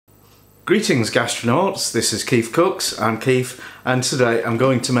Greetings gastronauts, this is KeefCooks, I'm Keef, and today I'm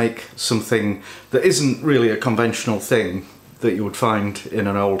going to make something that isn't really a conventional thing that you would find in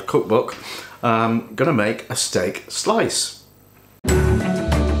an old cookbook. I'm going to make a steak slice.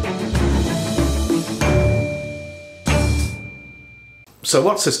 So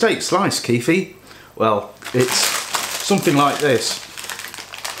what's a steak slice, Keefy? Well, it's something like this.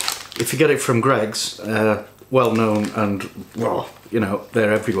 If you get it from Greggs, well known and, well, you know,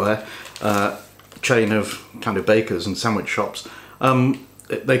 they're everywhere, chain of kind of bakers and sandwich shops,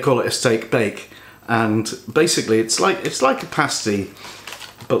 they call it a steak bake, and basically it's like a pastie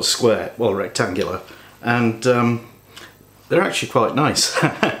but square, well, rectangular, and they're actually quite nice.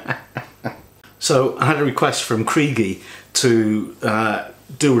 So I had a request from Craigie to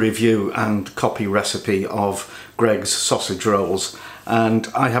do a review and copy recipe of Greggs sausage rolls, and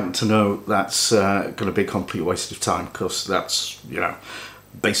I happen to know that's going to be a complete waste of time because that's, you know,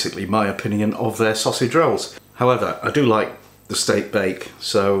 basically my opinion of their sausage rolls. However, I do like the steak bake,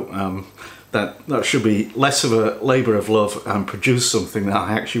 so that should be less of a labour of love and produce something that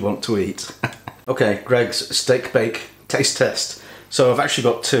I actually want to eat. Okay, Greggs steak bake taste test. So I've actually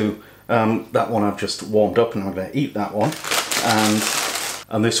got two. That one I've just warmed up and I'm going to eat that one,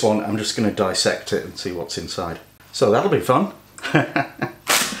 and this one I'm just going to dissect it and see what's inside. So that'll be fun.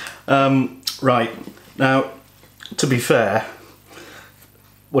 Right, now to be fair,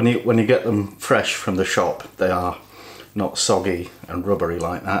 when you get them fresh from the shop, they are not soggy and rubbery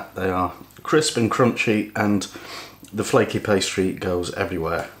like that. They are crisp and crunchy, and the flaky pastry goes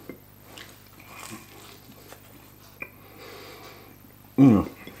everywhere.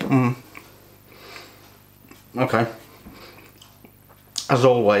 Okay, as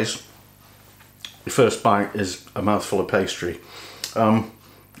always, the first bite is a mouthful of pastry.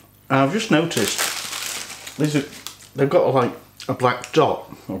 I've just noticed they've got like a black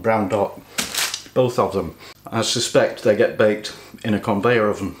dot or brown dot, both of them. I suspect they get baked in a conveyor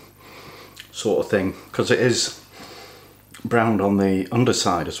oven sort of thing, because it is browned on the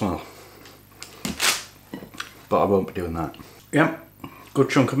underside as well. But I won't be doing that. Yep, good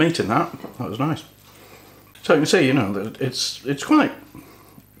chunk of meat in that. That was nice. So you can see, you know, it's quite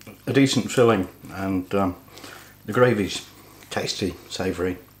a decent filling, and the gravy's tasty,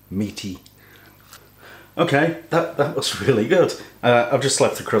 savoury, meaty. Okay, that was really good. I've just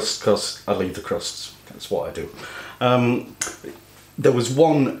left the crust because I leave the crusts. That's what I do. There was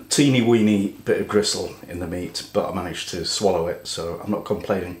one teeny weeny bit of gristle in the meat, but I managed to swallow it, so I'm not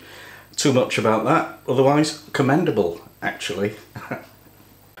complaining too much about that. Otherwise, commendable, actually.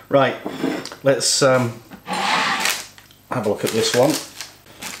 Right, let's have a look at this one.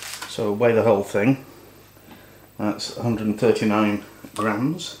 So weigh the whole thing. That's 139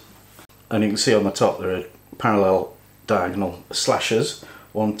 grams. And you can see on the top there are parallel diagonal slashes.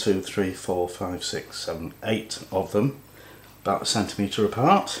 1, 2, 3, 4, 5, 6, 7, 8 of them. About a centimetre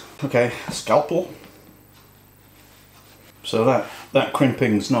apart. Okay, scalpel. So that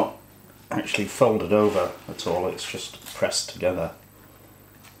crimping's not actually folded over at all, it's just pressed together.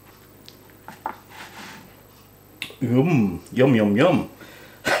 Yum, yum, yum, yum.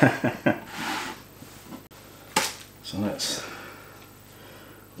 So let's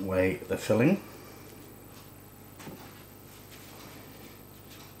weigh the filling.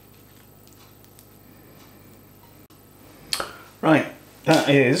 Right, that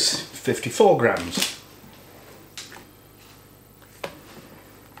is 54 grams.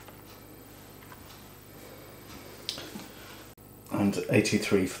 And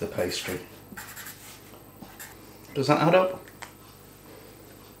 83 for the pastry. Does that add up?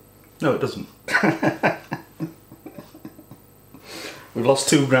 No, it doesn't. We've lost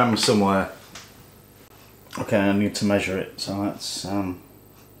 2 grams somewhere. Okay, I need to measure it. So that's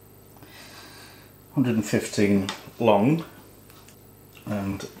 115 long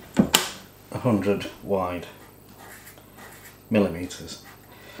and 100 wide millimetres.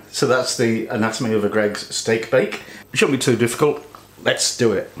 So that's the anatomy of a Greggs steak bake. It shouldn't be too difficult. Let's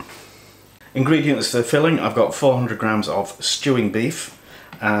do it. Ingredients for the filling: I've got 400 grams of stewing beef,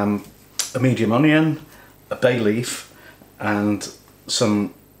 a medium onion, a bay leaf, and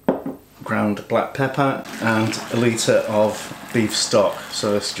some ground black pepper, and a litre of beef stock.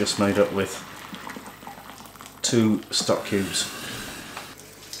 So it's just made up with 2 stock cubes.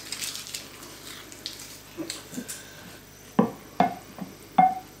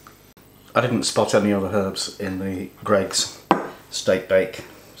 I didn't spot any other herbs in the Greggs steak bake.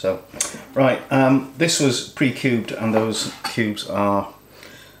 So, right, this was pre-cubed and those cubes are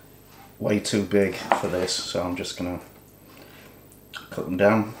way too big for this, so I'm just going to cut them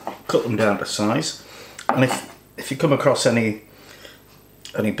down to size. And if you come across any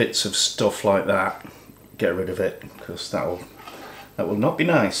any bits of stuff like that, get rid of it, because that will not be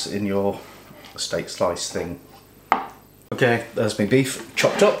nice in your steak slice thing. Okay, there's my beef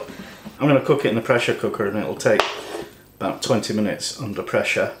chopped up. I'm going to cook it in the pressure cooker, and it'll take about 20 minutes under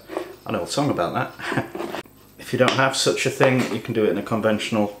pressure. I know a song about that. If you don't have such a thing, you can do it in a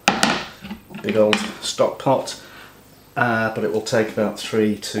conventional big old stock pot, but it will take about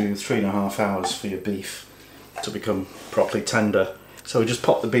 3 to 3.5 hours for your beef to become properly tender. So we just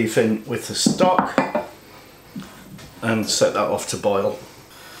pop the beef in with the stock and set that off to boil.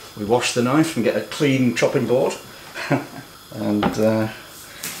 We wash the knife and get a clean chopping board and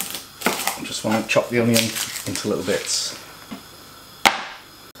just want to chop the onion into little bits.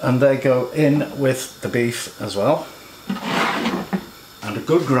 And they go in with the beef as well. And a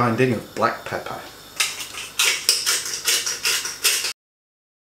good grinding of black pepper.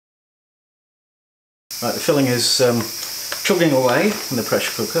 Right, the filling is chugging away in the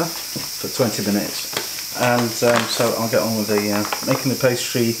pressure cooker for 20 minutes. And so I'll get on with making the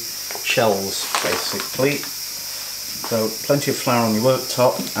pastry shells, basically. So plenty of flour on your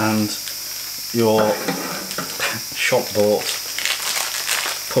worktop and your shop-bought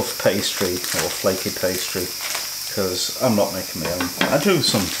puff pastry or flaky pastry, because I'm not making my own. I do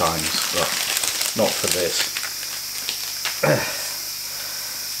sometimes, but not for this.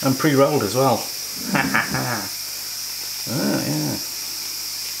 And pre-rolled as well. Oh yeah.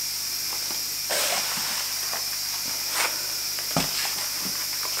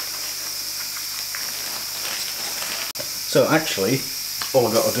 So actually, all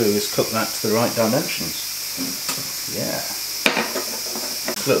I've got to do is cut that to the right dimensions. Yeah.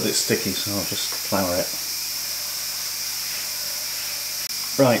 It's a little bit sticky, so I'll just flour it.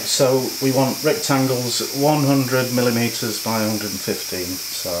 Right, so we want rectangles 100mm by 115,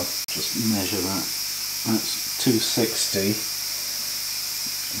 so just measure that. That's 260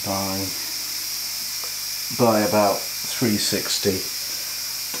 by about 360.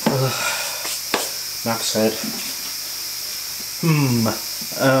 Maths head.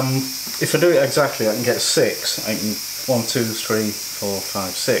 If I do it exactly, I can get 6. I can 1, 2, 3, 4,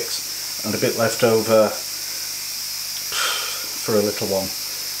 5, 6, and a bit left over for a little one.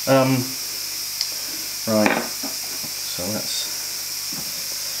 Right, so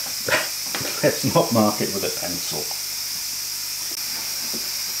let's not mark it with a pencil.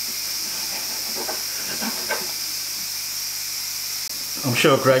 I'm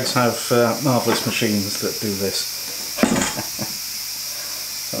sure Greggs have marvellous machines that do this.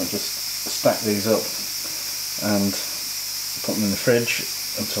 So I'll just stack these up and put them in the fridge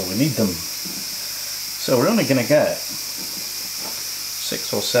until we need them. So we're only going to get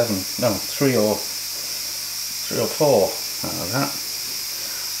 6 or 7, no, 3 or 4 out of that,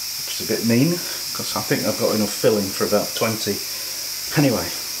 which is a bit mean because I think I've got enough filling for about 20. Anyway,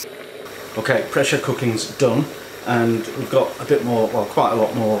 okay, pressure cooking's done, and we've got a bit more, well, quite a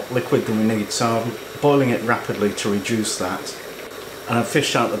lot more liquid than we need, so I'm boiling it rapidly to reduce that. And I've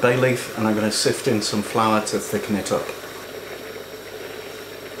fished out the bay leaf, and I'm going to sift in some flour to thicken it up.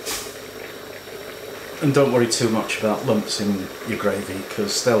 And don't worry too much about lumps in your gravy,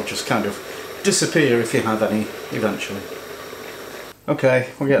 because they'll just kind of disappear if you have any eventually. Okay,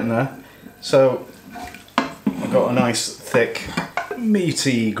 we're getting there. So I've got a nice thick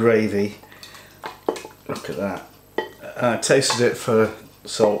meaty gravy. Look at that. I tasted it for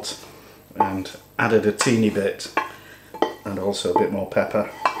salt and added a teeny bit, and also a bit more pepper.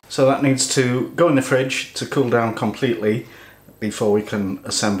 So that needs to go in the fridge to cool down completely before we can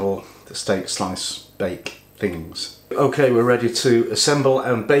assemble the steak slice bake things. Okay, we're ready to assemble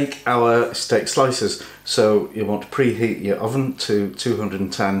and bake our steak slices. So you want to preheat your oven to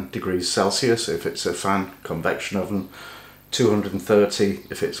 210 degrees Celsius if it's a fan convection oven, 230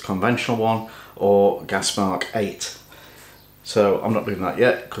 if it's a conventional one, or gas mark 8. So I'm not doing that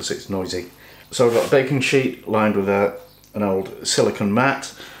yet because it's noisy. So I've got a baking sheet lined with an old silicone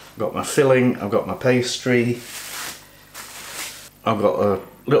mat. I've got my filling, I've got my pastry, I've got a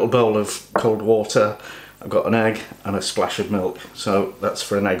little bowl of cold water, I've got an egg and a splash of milk. So that's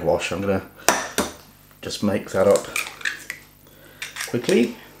for an egg wash. I'm going to just make that up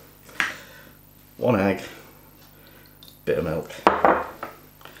quickly. 1 egg, bit of milk,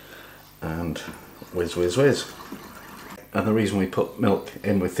 and whiz whiz whiz. And the reason we put milk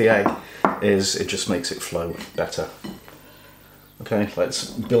in with the egg is it just makes it flow better. Okay, let's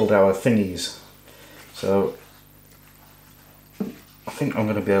build our thingies. So I think I'm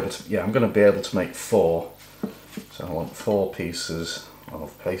going to be able to, yeah, I'm going to be able to make 4. So I want 4 pieces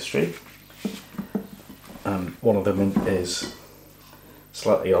of pastry, and one of them is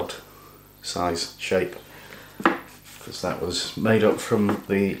slightly odd size shape. because that was made up from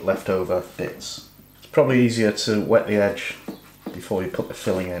the leftover bits. It's probably easier to wet the edge before you put the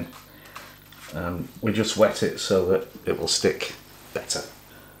filling in. We just wet it so that it will stick better.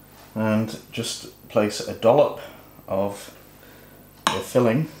 And just place a dollop of the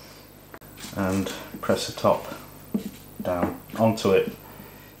filling and press the top down onto it.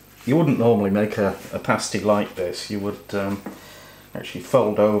 You wouldn't normally make a pasty like this. You would actually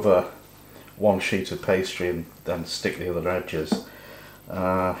fold over one sheet of pastry and then stick the other edges,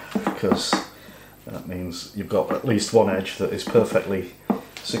 because that means you've got at least one edge that is perfectly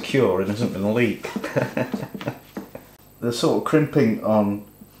secure and isn't going to leak. The sort of crimping on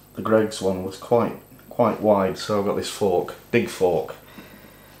the Greggs one was quite wide, so I've got this fork, big fork,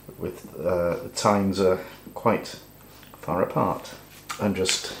 with the tines are quite far apart, and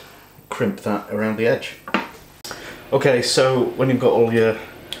just crimp that around the edge. Okay, so when you've got all your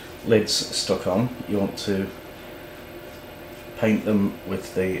lids stuck on, you want to paint them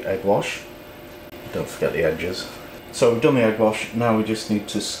with the egg wash. Don't forget the edges. So we've done the egg wash, now we just need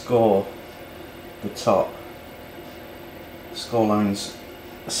to score the top. Score lines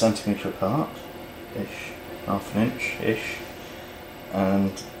a centimetre apart-ish, half an inch-ish,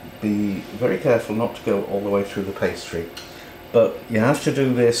 and be very careful not to go all the way through the pastry. But you have to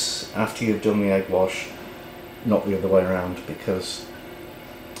do this after you've done the egg wash, not the other way around, because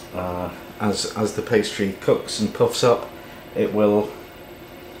as the pastry cooks and puffs up, it will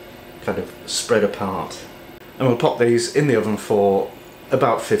kind of spread apart. And we'll pop these in the oven for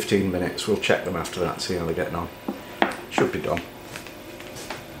about 15 minutes. We'll check them after that, see how they're getting on. Should be done.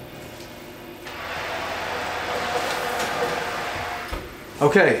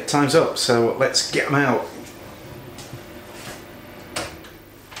 Okay, time's up, so let's get them out.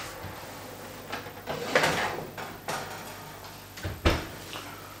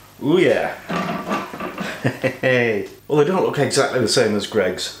 Ooh yeah. Well, they don't look exactly the same as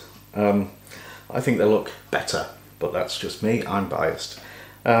Greggs. I think they look better, but that's just me, I'm biased.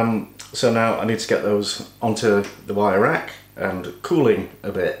 So now I need to get those onto the wire rack and cooling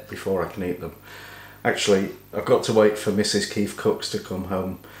a bit before I can eat them. Actually, I've got to wait for Mrs. KeefCooks to come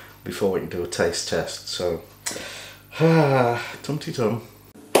home before we can do a taste test, so tum-ti-tum.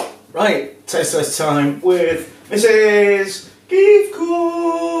 Right, taste test time with Mrs.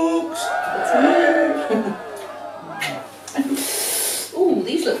 KeefCooks! Ooh,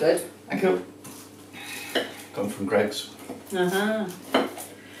 these look good. Thank you. Come from Greggs. Yeah,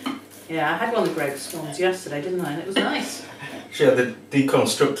 I had one of the Greggs ones yesterday, didn't I? And it was nice. She had the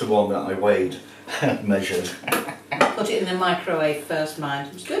deconstructed one that I weighed and measured. Put it in the microwave first, mind.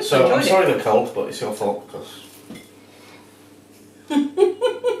 It was good. So I'm sorry they're cold, but it's your fault because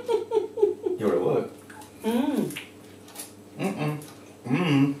you're at work. And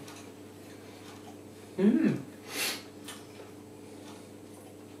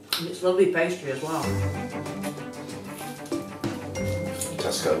it's lovely pastry as well.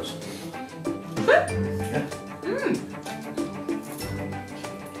 Tesco's. Yeah.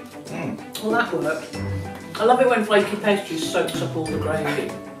 Well, that worked. I love it when flaky pastry soaks up all the gravy.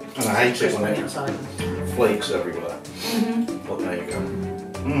 And I hate it when it outside. flakes everywhere. But there you go.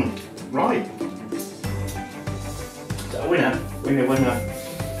 Right. Is that a winner? Winner.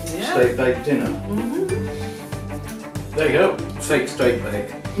 Yeah. Steak bake dinner. There you go. Fake steak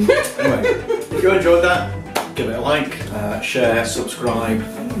bake. Anyway, if you enjoyed that, give it a like, share, subscribe,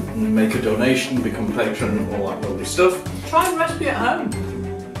 make a donation, become a patron, all that lovely stuff. Try the recipe at home.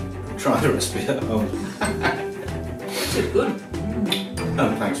 Try the recipe at home. It's good.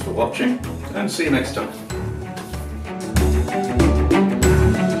 And thanks for watching, and see you next time.